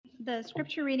The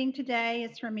scripture reading today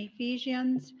is from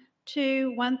Ephesians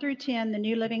 2, 1 through 10, the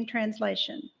New Living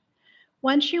Translation.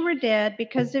 Once you were dead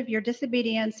because of your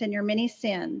disobedience and your many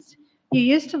sins. You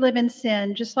used to live in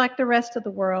sin just like the rest of the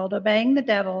world, obeying the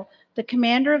devil, the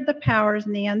commander of the powers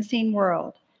in the unseen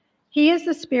world. He is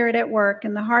the spirit at work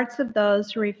in the hearts of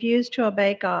those who refuse to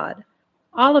obey God.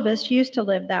 All of us used to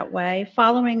live that way,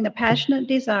 following the passionate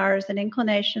desires and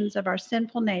inclinations of our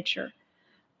sinful nature.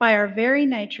 By our very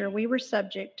nature, we were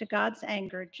subject to God's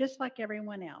anger just like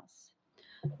everyone else.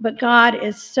 But God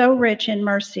is so rich in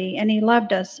mercy, and He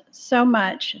loved us so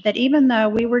much that even though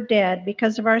we were dead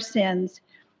because of our sins,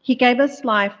 He gave us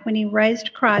life when He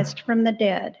raised Christ from the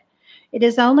dead. It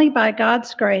is only by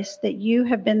God's grace that you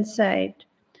have been saved.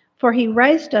 For He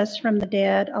raised us from the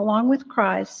dead along with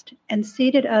Christ and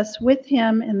seated us with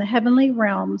Him in the heavenly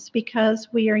realms because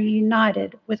we are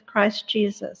united with Christ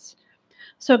Jesus.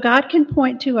 So God can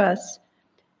point to us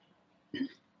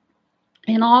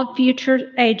in all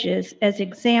future ages as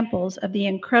examples of the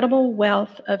incredible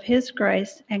wealth of His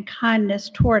grace and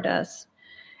kindness toward us,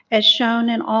 as shown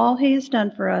in all He has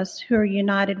done for us who are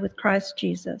united with Christ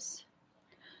Jesus.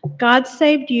 God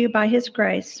saved you by His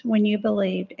grace when you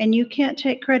believed, and you can't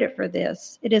take credit for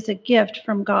this. It is a gift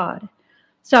from God.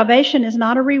 Salvation is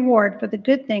not a reward for the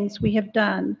good things we have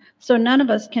done, so none of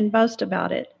us can boast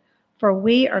about it. For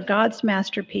we are God's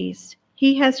masterpiece.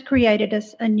 He has created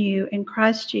us anew in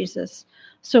Christ Jesus,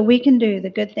 so we can do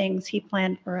the good things He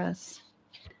planned for us.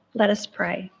 Let us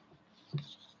pray.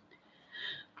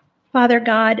 Father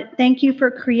God, thank You for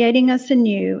creating us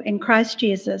anew in Christ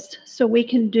Jesus, so we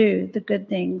can do the good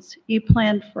things You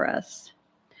planned for us.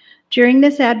 During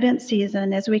this Advent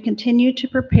season, as we continue to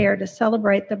prepare to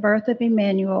celebrate the birth of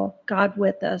Emmanuel, God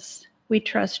with us, we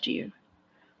trust You.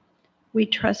 We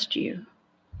trust You.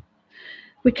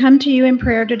 We come to You in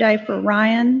prayer today for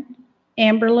Ryan,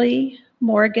 Amberly,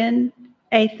 Morgan,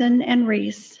 Ethan, and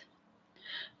Reese.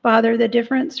 Father, the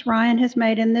difference Ryan has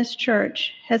made in this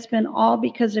church has been all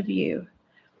because of You.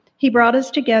 He brought us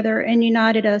together and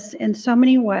united us in so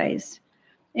many ways,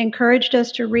 encouraged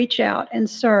us to reach out and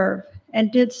serve,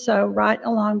 and did so right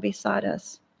along beside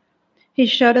us. He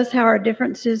showed us how our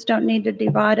differences don't need to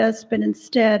divide us, but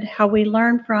instead how we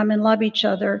learn from and love each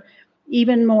other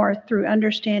even more through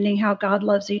understanding how God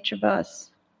loves each of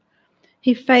us.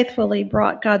 He faithfully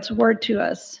brought God's word to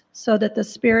us so that the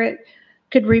Spirit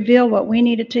could reveal what we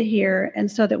needed to hear and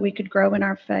so that we could grow in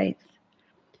our faith.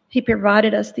 He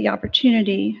provided us the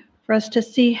opportunity for us to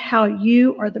see how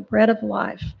You are the bread of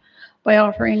life by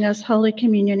offering us Holy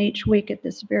Communion each week at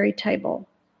this very table.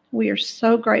 We are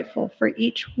so grateful for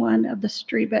each one of the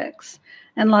Strebecks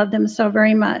and love them so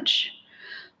very much.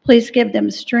 Please give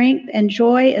them strength and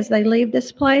joy as they leave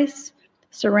this place.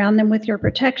 Surround them with Your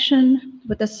protection,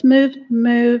 with a smooth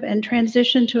move and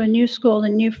transition to a new school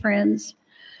and new friends.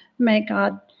 May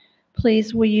God,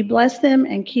 please, will You bless them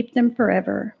and keep them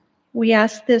forever. We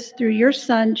ask this through Your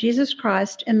Son, Jesus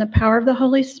Christ, in the power of the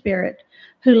Holy Spirit,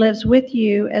 who lives with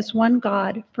You as one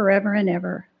God forever and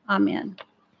ever. Amen.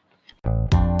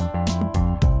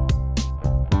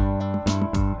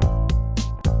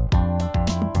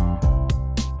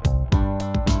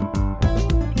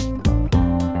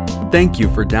 Thank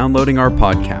you for downloading our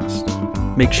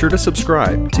podcast. Make sure to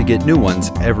subscribe to get new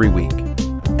ones every week.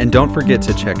 And don't forget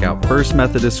to check out First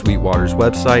Methodist Sweetwater's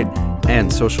website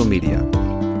and social media.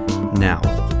 Now,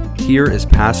 here is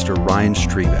Pastor Ryan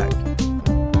Strebeck.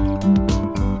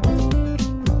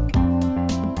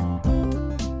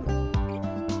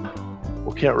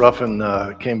 Well, Kent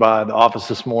Ruffin came by the office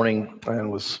this morning and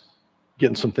was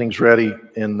getting some things ready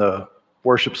in the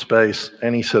worship space.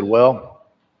 And he said, "Well,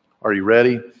 are you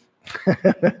ready?"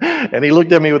 And he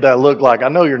looked at me with that look like, "I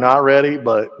know you're not ready,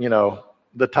 but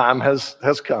the time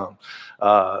has come.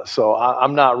 So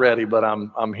I'm not ready, but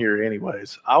I'm here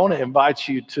anyways." I want to invite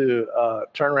you to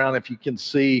turn around if you can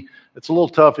see. It's a little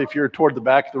tough if you're toward the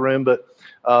back of the room, but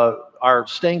our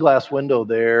stained glass window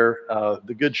there,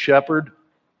 the Good Shepherd,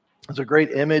 is a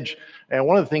great image. And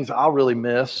one of the things I'll really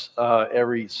miss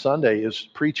every Sunday is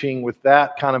preaching with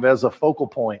that kind of as a focal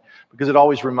point, because it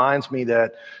always reminds me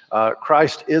that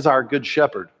Christ is our good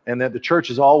shepherd and that the church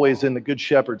is always in the good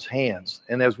shepherd's hands.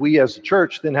 And as we as a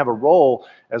church then have a role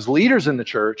as leaders in the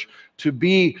church to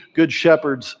be good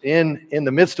shepherds in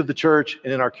the midst of the church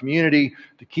and in our community,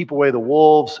 to keep away the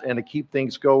wolves and to keep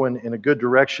things going in a good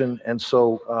direction. And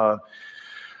so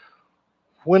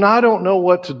when I don't know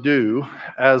what to do,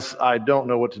 as I don't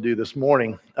know what to do this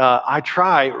morning, I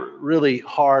try really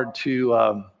hard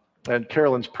to, and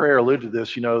Carolyn's prayer alluded to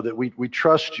this, that we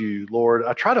trust You, Lord.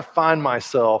 I try to find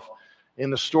myself in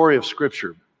the story of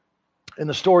Scripture. in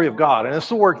the story of God. And it's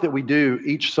the work that we do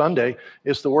each Sunday.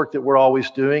 It's the work that we're always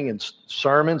doing in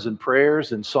sermons and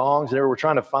prayers and songs. And we're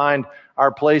trying to find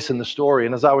our place in the story.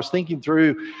 And as I was thinking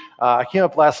through, I came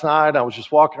up last night, I was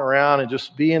just walking around and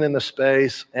just being in the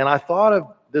space. And I thought of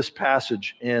this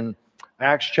passage in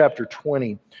Acts chapter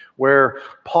 20, where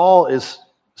Paul is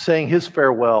saying his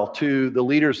farewell to the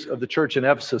leaders of the church in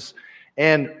Ephesus.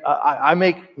 And I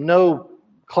make no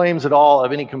claims at all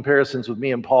of any comparisons with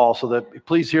me and Paul, so that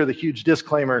please hear the huge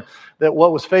disclaimer that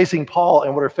what was facing Paul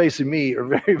and what are facing me are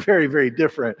very, very, very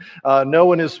different. No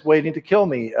one is waiting to kill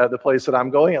me at the place that I'm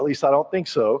going. At least I don't think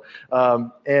so,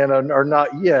 and are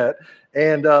not yet.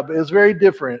 And it's very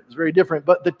different. It's very different.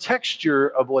 But the texture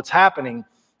of what's happening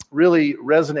really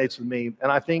resonates with me.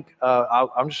 And I think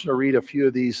I'm just going to read a few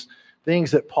of these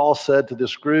things that Paul said to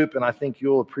this group, and I think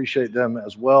you'll appreciate them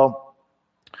as well.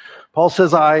 Paul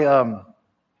says, I'm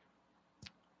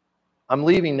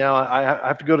leaving now. I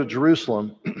have to go to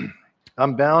Jerusalem.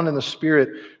 I'm bound in the Spirit,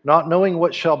 not knowing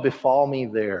what shall befall me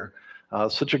there.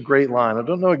 Such a great line. I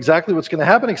don't know exactly what's going to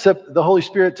happen, except the Holy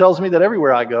Spirit tells me that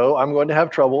everywhere I go, I'm going to have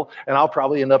trouble, and I'll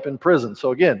probably end up in prison.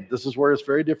 So again, this is where it's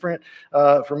very different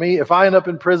for me. If I end up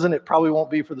in prison, it probably won't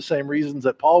be for the same reasons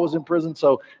that Paul was in prison.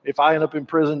 So if I end up in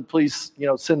prison, please,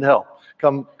 send help.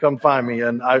 Come find me,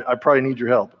 and I probably need your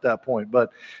help at that point.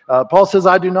 But Paul says,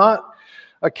 I do not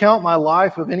account my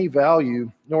life of any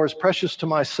value, nor as precious to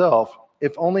myself,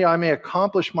 if only I may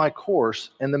accomplish my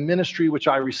course and the ministry which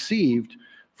I received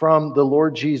from the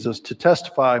Lord Jesus to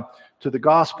testify to the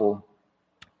gospel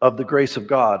of the grace of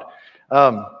God.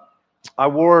 I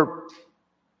wore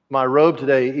my robe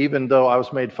today, even though I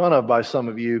was made fun of by some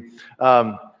of you.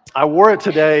 I wore it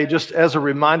today just as a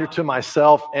reminder to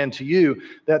myself and to you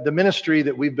that the ministry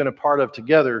that we've been a part of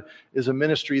together is a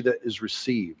ministry that is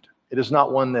received. It is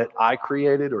not one that I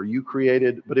created or you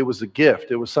created, but it was a gift.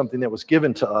 It was something that was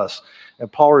given to us. And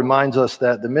Paul reminds us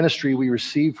that the ministry we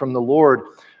received from the Lord,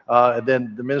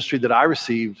 then the ministry that I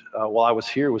received while I was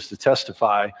here was to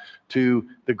testify to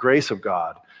the grace of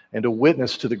God and to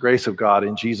witness to the grace of God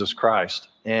in Jesus Christ.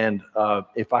 And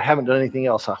if I haven't done anything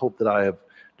else, I hope that I have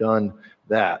done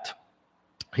that.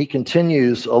 He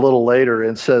continues a little later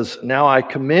and says, now I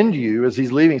commend you, as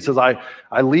he's leaving, he says,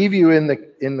 I leave you in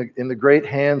the great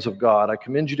hands of God. I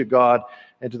commend you to God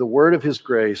and to the word of his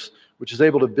grace, which is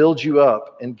able to build you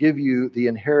up and give you the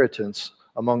inheritance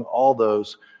among all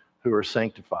those who are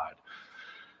sanctified.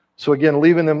 So again,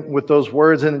 leaving them with those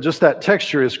words, and just that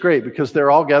texture is great because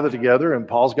they're all gathered together and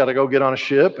Paul's got to go get on a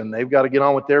ship and they've got to get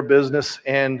on with their business.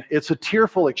 And it's a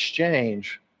tearful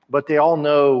exchange, but they all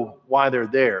know why they're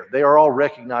there. They are all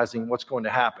recognizing what's going to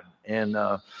happen. And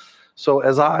so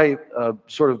as I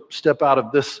sort of step out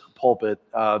of this pulpit,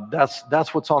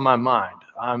 that's what's on my mind.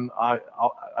 I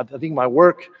think my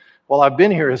work while I've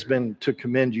been here has been to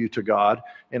commend you to God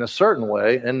in a certain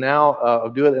way, and now I'll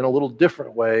do it in a little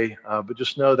different way, but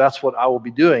just know that's what I will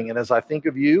be doing. And as I think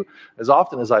of you, as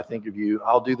often as I think of you,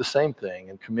 I'll do the same thing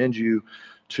and commend you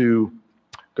to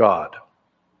God.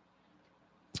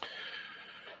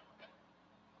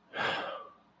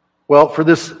 Well, for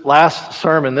this last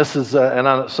sermon, this is,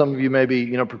 and some of you may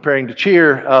be, preparing to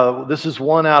cheer. This is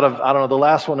one out of, the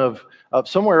last one of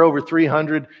somewhere over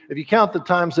 300. If you count the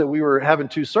times that we were having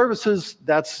two services,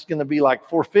 that's going to be like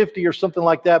 450 or something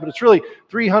like that. But it's really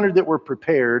 300 that were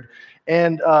prepared.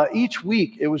 And each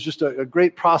week, it was just a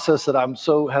great process that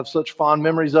have such fond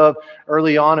memories of.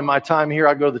 Early on in my time here,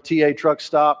 I'd go to the TA truck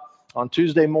stop on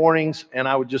Tuesday mornings, and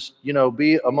I would just,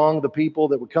 be among the people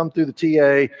that would come through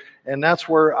the TA, and that's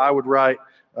where I would write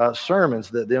sermons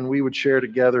that then we would share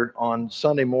together on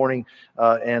Sunday morning.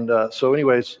 So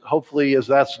anyways, hopefully as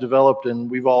that's developed and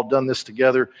we've all done this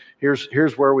together,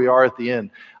 here's where we are at the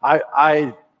end.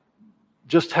 I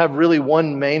just have really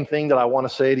one main thing that I want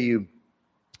to say to you.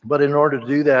 But in order to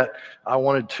do that, I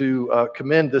wanted to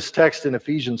commend this text in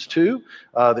Ephesians 2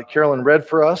 that Carolyn read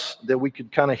for us, that we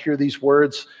could kind of hear these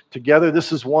words together.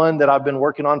 This is one that I've been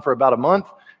working on for about a month,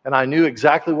 and I knew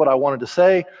exactly what I wanted to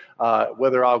say.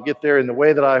 Whether I'll get there in the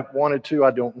way that I wanted to, I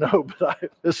don't know.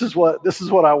 But this is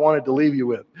what I wanted to leave you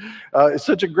with. It's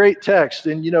such a great text,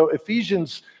 and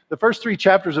Ephesians, the first 3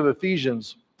 chapters of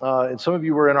Ephesians, and some of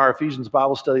you were in our Ephesians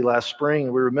Bible study last spring,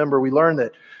 and we learned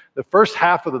that the first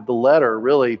half of the letter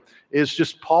really is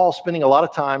just Paul spending a lot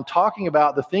of time talking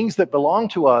about the things that belong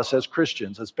to us as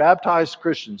Christians, as baptized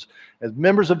Christians, as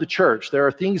members of the church. There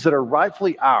are things that are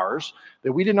rightfully ours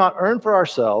that we did not earn for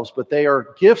ourselves, but they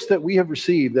are gifts that we have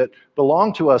received that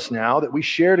belong to us now, that we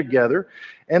share together.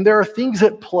 And there are things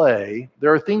at play.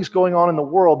 There are things going on in the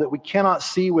world that we cannot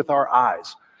see with our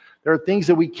eyes. There are things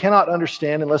that we cannot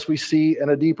understand unless we see at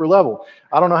a deeper level.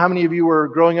 I don't know how many of you were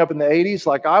growing up in the 80s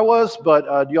like I was,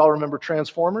 but do you all remember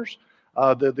Transformers?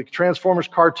 The Transformers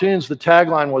cartoons, the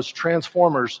tagline was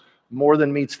Transformers, more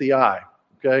than meets the eye.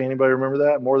 Okay, anybody remember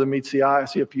that? More than meets the eye? I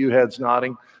see a few heads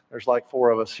nodding. There's like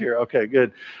 4 of us here. Okay,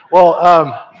 good.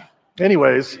 Well,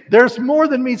 anyways, there's more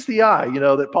than meets the eye,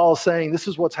 that Paul is saying this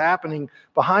is what's happening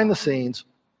behind the scenes.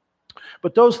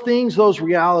 But those things, those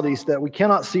realities that we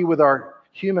cannot see with our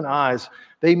human eyes,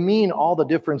 they mean all the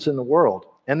difference in the world.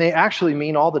 And they actually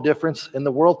mean all the difference in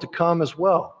the world to come as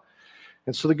well.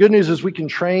 And so the good news is we can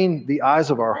train the eyes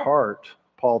of our heart,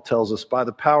 Paul tells us, by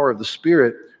the power of the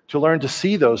Spirit to learn to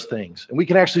see those things. And we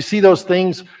can actually see those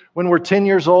things when we're 10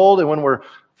 years old and when we're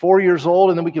 4 years old,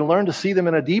 and then we can learn to see them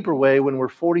in a deeper way when we're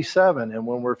 47 and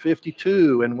when we're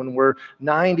 52 and when we're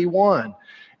 91.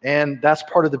 And that's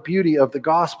part of the beauty of the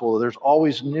gospel. There's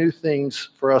always new things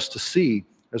for us to see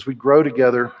as we grow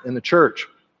together in the church.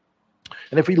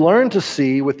 And if we learn to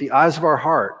see with the eyes of our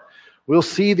heart, we'll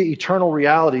see the eternal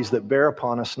realities that bear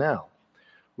upon us now.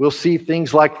 We'll see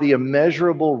things like the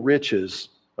immeasurable riches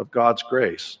of God's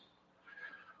grace.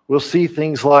 We'll see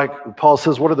things like, Paul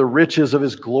says, what are the riches of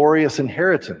his glorious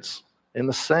inheritance in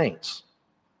the saints,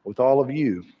 with all of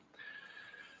you?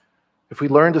 If we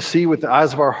learn to see with the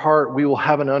eyes of our heart, we will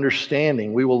have an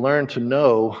understanding. We will learn to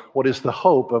know what is the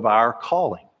hope of our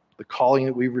calling, the calling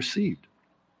that we've received.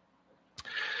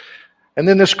 And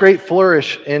then this great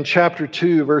flourish in chapter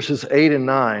 2, verses 8 and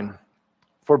 9.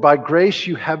 For by grace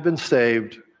you have been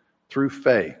saved through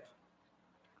faith.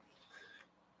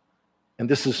 And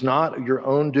this is not your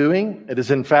own doing. It is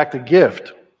in fact a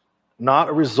gift, not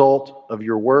a result of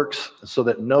your works, so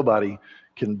that nobody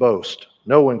can boast.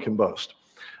 No one can boast.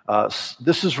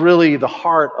 This is really the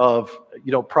heart of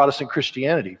Protestant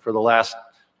Christianity for the last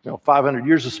 500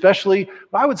 years, especially.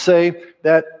 I would say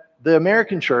that the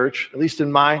American church, at least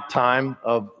in my time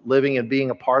of living and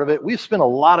being a part of it, we've spent a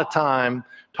lot of time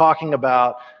talking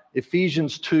about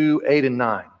Ephesians 2, 8, and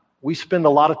 9. We spend a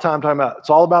lot of time talking about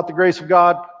it's all about the grace of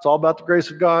God. It's all about the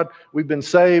grace of God. We've been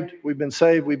saved. We've been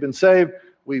saved. We've been saved.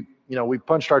 We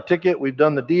punched our ticket. We've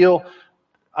done the deal.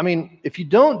 I mean, if you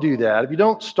don't do that, if you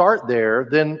don't start there,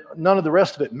 then none of the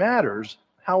rest of it matters.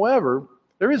 However,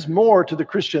 there is more to the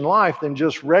Christian life than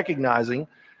just recognizing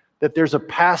that there's a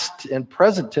past and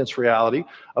present tense reality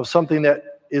of something that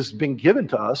is being given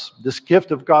to us, this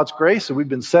gift of God's grace, and we've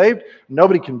been saved.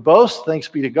 Nobody can boast, thanks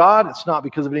be to God. It's not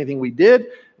because of anything we did.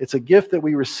 It's a gift that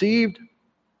we received.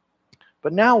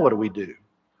 But now what do we do?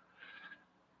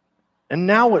 And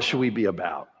now what should we be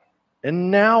about?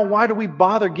 And now why do we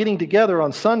bother getting together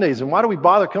on Sundays? And why do we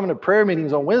bother coming to prayer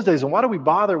meetings on Wednesdays? And why do we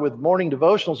bother with morning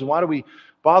devotionals? And why do we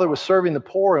bother with serving the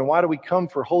poor? And why do we come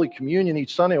for Holy Communion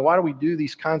each Sunday? And why do we do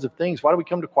these kinds of things? Why do we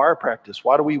come to choir practice?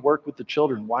 Why do we work with the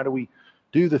children? Why do we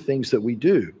do the things that we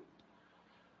do?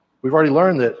 We've already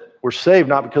learned that we're saved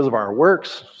not because of our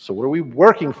works. So what are we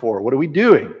working for? What are we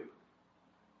doing?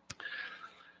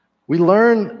 We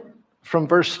learn from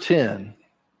verse 10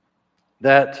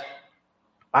 that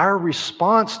our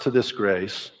response to this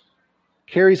grace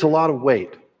carries a lot of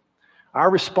weight. Our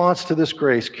response to this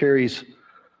grace carries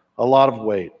a lot of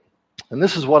weight. And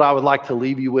this is what I would like to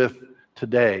leave you with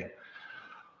today.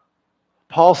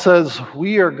 Paul says,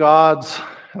 we are God's,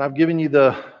 and I've given you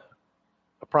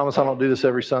I promise I don't do this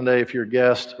every Sunday if you're a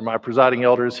guest or my presiding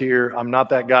elder is here. I'm not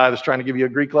that guy that's trying to give you a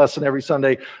Greek lesson every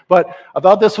Sunday. But I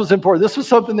thought this was important. This was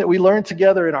something that we learned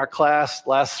together in our class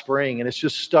last spring, and it's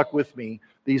just stuck with me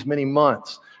these many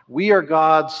months. We are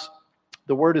God's,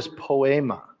 the word is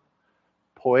poema.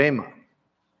 Poema.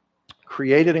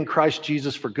 Created in Christ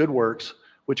Jesus for good works,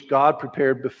 which God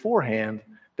prepared beforehand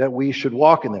that we should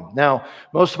walk in them. Now,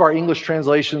 most of our English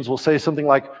translations will say something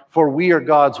like, for we are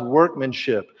God's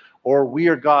workmanship, or we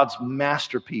are God's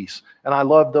masterpiece. And I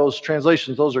love those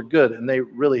translations. Those are good, and they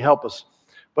really help us.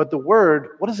 But the word,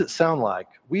 what does it sound like?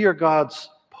 We are God's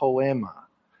poema.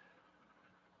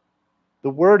 The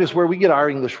word is where we get our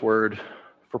English word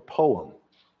for poem.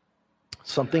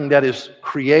 Something that is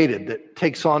created, that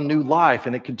takes on new life,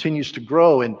 and it continues to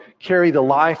grow and carry the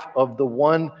life of the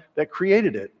one that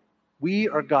created it. We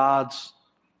are God's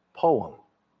poem.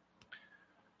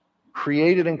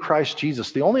 Created in Christ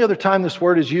Jesus. The only other time this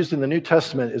word is used in the New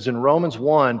Testament is in Romans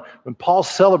 1, when Paul's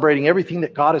celebrating everything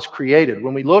that God has created.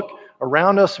 When we look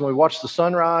around us and we watch the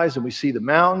sunrise and we see the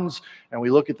mountains and we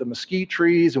look at the mesquite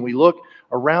trees and we look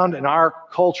around in our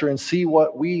culture and see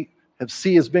what we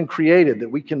see has been created, that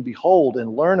we can behold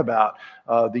and learn about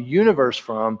the universe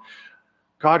from,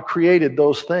 God created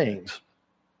those things.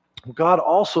 God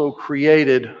also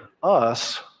created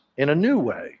us in a new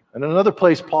way. And in another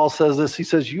place, Paul says this. He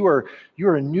says, you are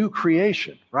a new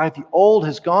creation, right? The old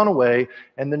has gone away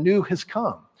and the new has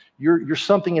come. You're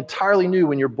something entirely new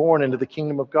when you're born into the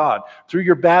kingdom of God. Through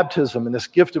your baptism and this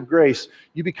gift of grace,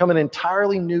 you become an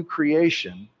entirely new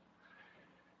creation.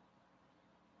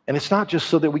 And it's not just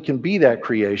so that we can be that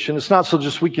creation. It's not so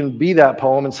just we can be that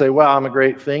poem and say, wow, I'm a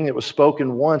great thing that was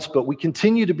spoken once, but we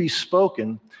continue to be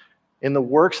spoken in the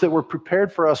works that were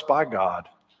prepared for us by God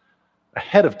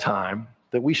ahead of time,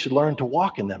 that we should learn to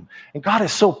walk in them. And God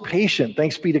is so patient,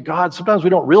 thanks be to God. Sometimes we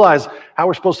don't realize how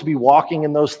we're supposed to be walking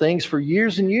in those things for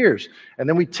years and years. And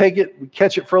then we take it, we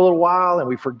catch it for a little while, and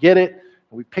we forget it,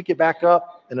 and we pick it back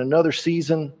up in another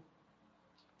season.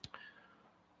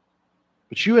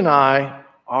 But you and I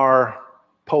are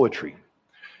poetry.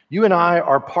 You and I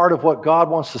are part of what God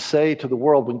wants to say to the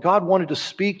world. When God wanted to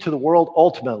speak to the world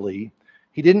ultimately,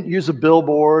 He didn't use a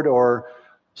billboard or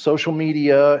social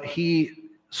media. He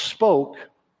spoke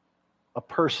a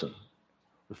person,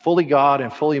 fully God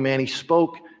and fully man. He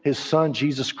spoke His Son,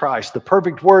 Jesus Christ, the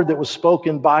perfect word that was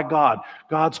spoken by God,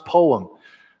 God's poem,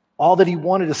 all that He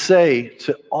wanted to say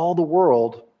to all the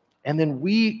world. And then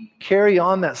we carry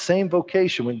on that same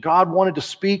vocation. When God wanted to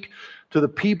speak to the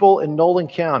people in Nolan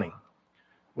County,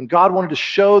 when God wanted to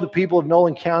show the people of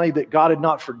Nolan County that God had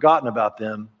not forgotten about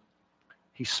them,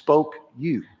 He spoke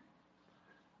you.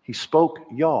 He spoke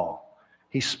y'all.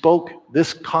 He spoke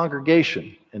this congregation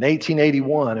in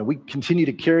 1881, and we continue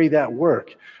to carry that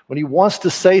work. When He wants to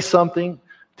say something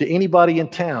to anybody in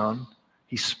town,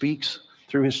 He speaks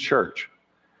through His church.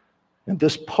 And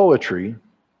this poetry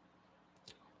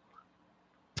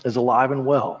is alive and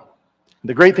well.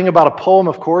 The great thing about a poem,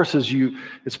 of course, is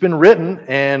it's been written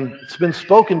and it's been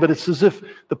spoken, but it's as if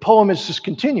the poem is just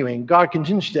continuing. God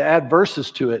continues to add verses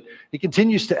to it. He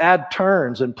continues to add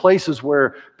turns and places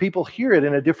where people hear it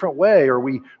in a different way, or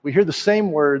we hear the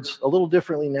same words a little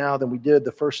differently now than we did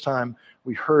the first time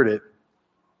we heard it.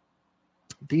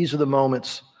 These are the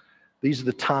moments, these are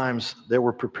the times that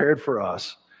were prepared for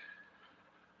us.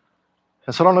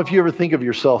 And so I don't know if you ever think of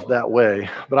yourself that way,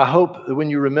 but I hope that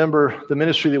when you remember the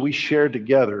ministry that we shared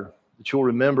together, that you'll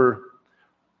remember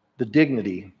the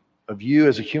dignity of you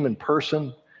as a human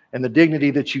person and the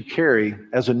dignity that you carry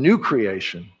as a new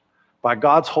creation by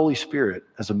God's Holy Spirit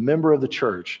as a member of the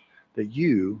church, that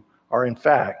you are in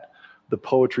fact the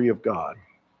poetry of God.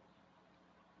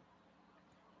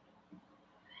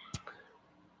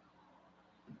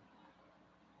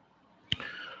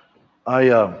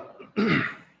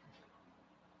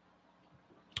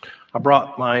 I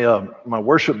brought my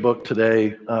worship book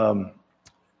today, and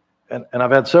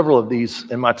I've had several of these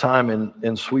in my time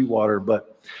in Sweetwater,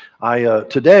 but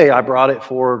today I brought it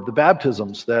for the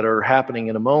baptisms that are happening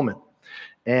in a moment.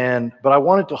 But I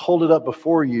wanted to hold it up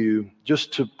before you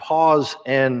just to pause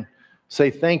and say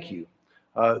thank you.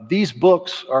 These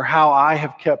books are how I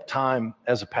have kept time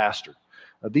as a pastor.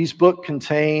 These books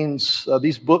contain,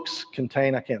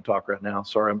 I can't talk right now,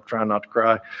 sorry, I'm trying not to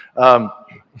cry.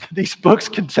 These books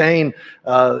contain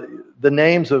the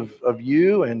names of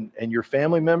you and your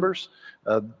family members.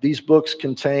 These books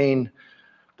contain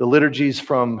the liturgies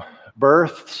from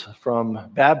births, from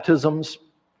baptisms,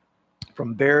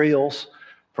 from burials,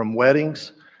 from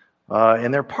weddings,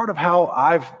 and they're part of how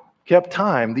I've kept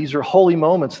time. These are holy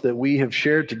moments that we have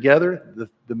shared together,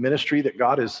 the ministry that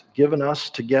God has given us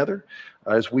together.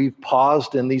 As we've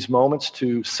paused in these moments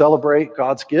to celebrate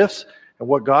God's gifts and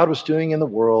what God was doing in the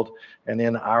world and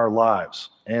in our lives.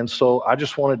 And so I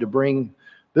just wanted to bring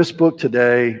this book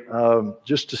today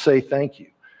just to say thank you.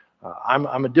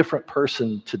 I'm a different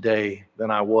person today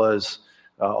than I was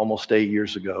almost 8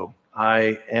 years ago.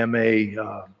 I am a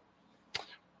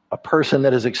person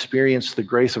that has experienced the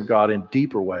grace of God in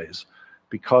deeper ways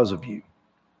because of you.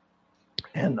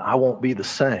 And I won't be the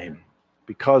same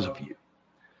because of you.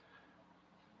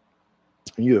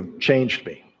 You have changed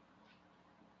me.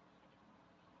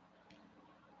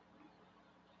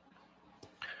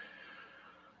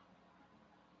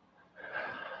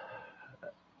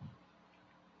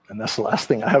 And that's the last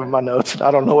thing I have in my notes, and I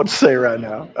don't know what to say right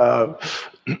now.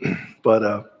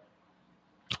 But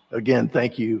again,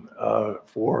 thank you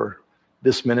for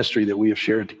this ministry that we have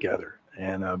shared together.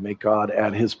 And may God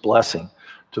add His blessing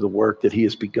to the work that He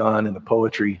has begun and the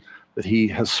poetry that He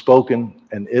has spoken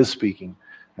and is speaking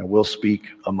and will speak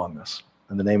among us.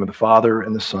 In the name of the Father,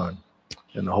 and the Son,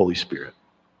 and the Holy Spirit.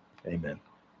 Amen.